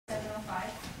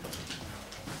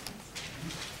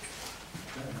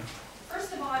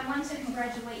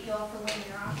congratulate you all for winning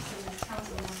your offices as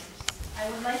council members.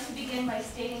 I would like to begin by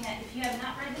stating that if you have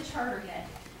not read the charter yet,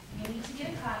 you need to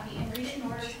get a copy and read it in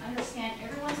order to understand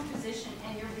everyone's position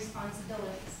and your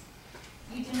responsibilities.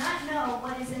 If you do not know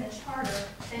what is in the charter,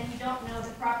 then you don't know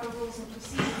the proper rules and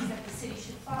procedures that the city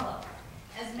should follow.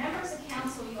 As members of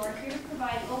council, you are here to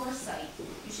provide oversight.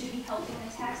 You should be helping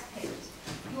the taxpayers.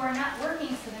 You are not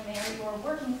working for the mayor, you are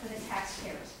working for the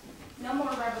taxpayers. No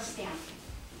more rubber stamping.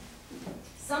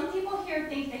 Some people here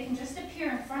think they can just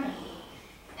appear in front of you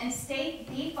and state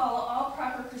they follow all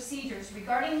proper procedures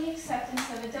regarding the acceptance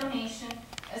of a donation,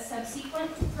 a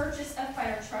subsequent purchase of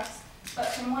fire trucks, but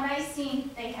from what I've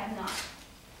seen, they have not.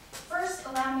 First,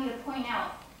 allow me to point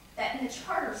out that in the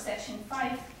Charter, Section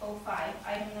 505,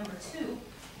 item number 2,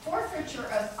 forfeiture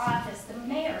of office, the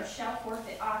mayor shall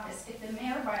forfeit office if the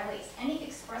mayor violates any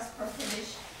express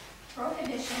prohibition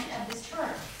of this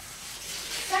charter.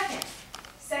 Second,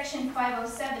 Section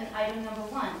 507, item number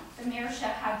 1, the mayor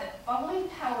shall have the following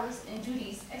powers and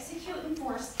duties: execute,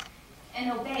 enforce,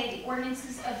 and obey the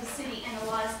ordinances of the city and the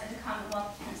laws of the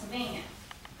Commonwealth of Pennsylvania.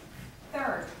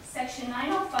 Third, Section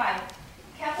 905,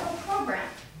 capital program.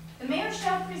 The mayor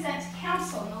shall present to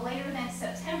council no later than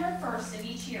September 1st of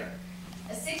each year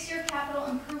a 6-year capital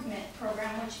improvement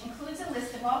program which includes a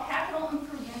list of all capital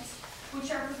improvements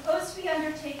which are proposed to be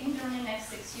undertaken during the next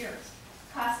 6 years,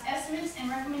 cost estimates and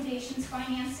recommendations,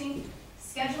 financing,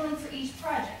 scheduling for each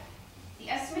project, the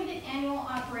estimated annual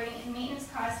operating and maintenance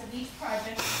cost of each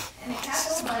project, and the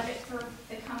capital budget for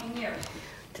the coming year,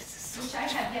 which I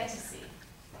have yet to see.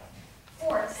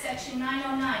 Fourth, Section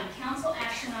 909, council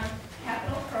action on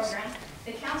capital program.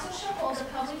 The council shall hold a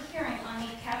public hearing on the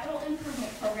capital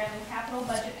improvement program and capital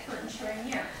budget for ensuing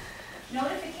year.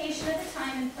 Notification of the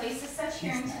time and place of such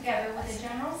hearing together with a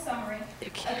general summary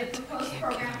of the proposed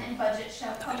program and budget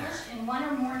shall publish in one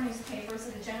or more newspapers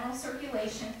of the general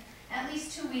circulation at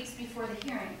least 2 weeks before the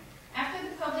hearing. After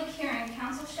the public hearing,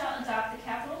 council shall adopt the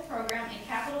capital program and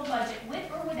capital budget with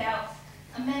or without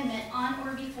amendment on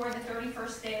or before the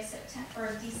 31st day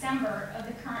of December of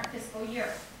the current fiscal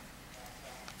year.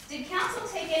 Did council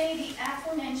take any of the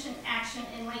aforementioned action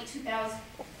in late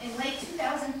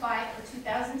 2005 or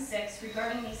 2006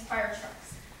 regarding these fire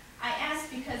trucks? I ask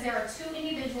because there are 2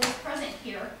 individuals present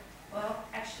here, well,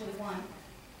 actually one,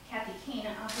 Kathy Kane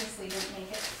obviously didn't make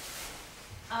it,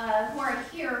 who are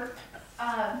here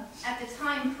at the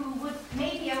time who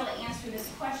may be able to answer this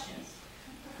question.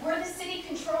 Where was the city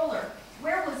controller?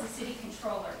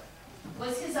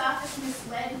 Was his office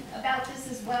misled about this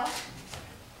as well?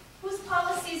 Whose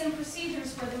policies and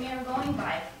procedures were the mayor going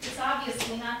by? It's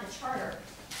obviously not the charter.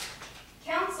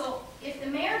 Council, if the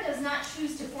mayor does not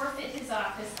choose to forfeit his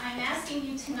office, I'm asking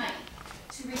you tonight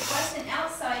to request an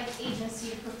outside agency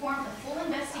to perform a full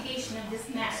investigation of this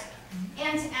matter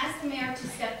and to ask the mayor to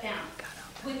step down.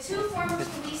 With 2 former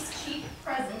police chiefs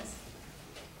present,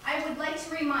 I would like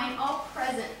to remind all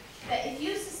present that if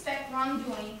you suspect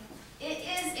wrongdoing, it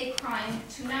is a crime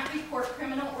to not report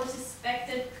criminal or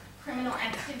suspected criminal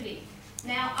activity.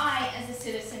 Now, I, as a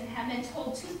citizen, have been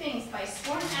told 2 things by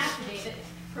sworn affidavit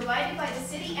provided by the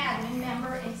city admin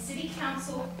member and city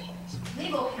council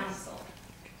legal counsel.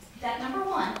 That number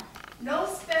 1, no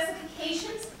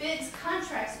specifications, bids,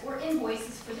 contracts, or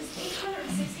invoices for this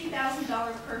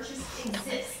 $860,000 purchase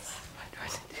exists.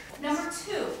 Number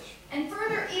 2, and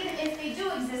further, even if they do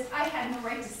exist, I had no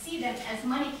right to see them as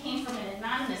money came from an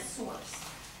anonymous source.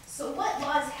 So what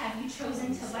laws have you chosen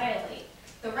to violate?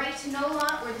 The right to know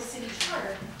law or the city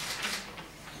charter?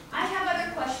 I have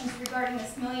other questions regarding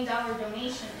this $1 million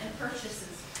donation and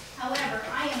purchases. However,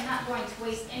 I am not going to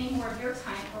waste any more of your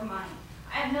time or mine.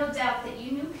 I have no doubt that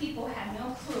you new people have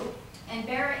no clue, and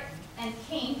Barrett and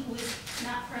Kane, who is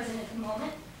not present at the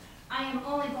moment, I am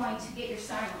only going to get your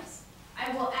silence.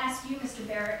 I will ask you, Mr.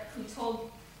 Barrett, who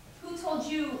told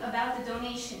you about the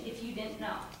donation if you didn't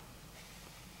know?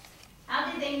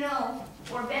 How did they know,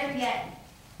 or better yet,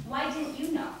 why didn't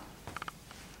you know?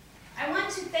 I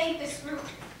want to think this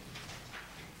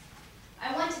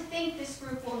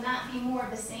group will not be more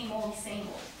of the same old, same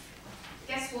old.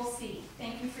 Guess we'll see.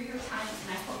 Thank you for your time, and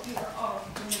I hope you are all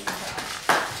doing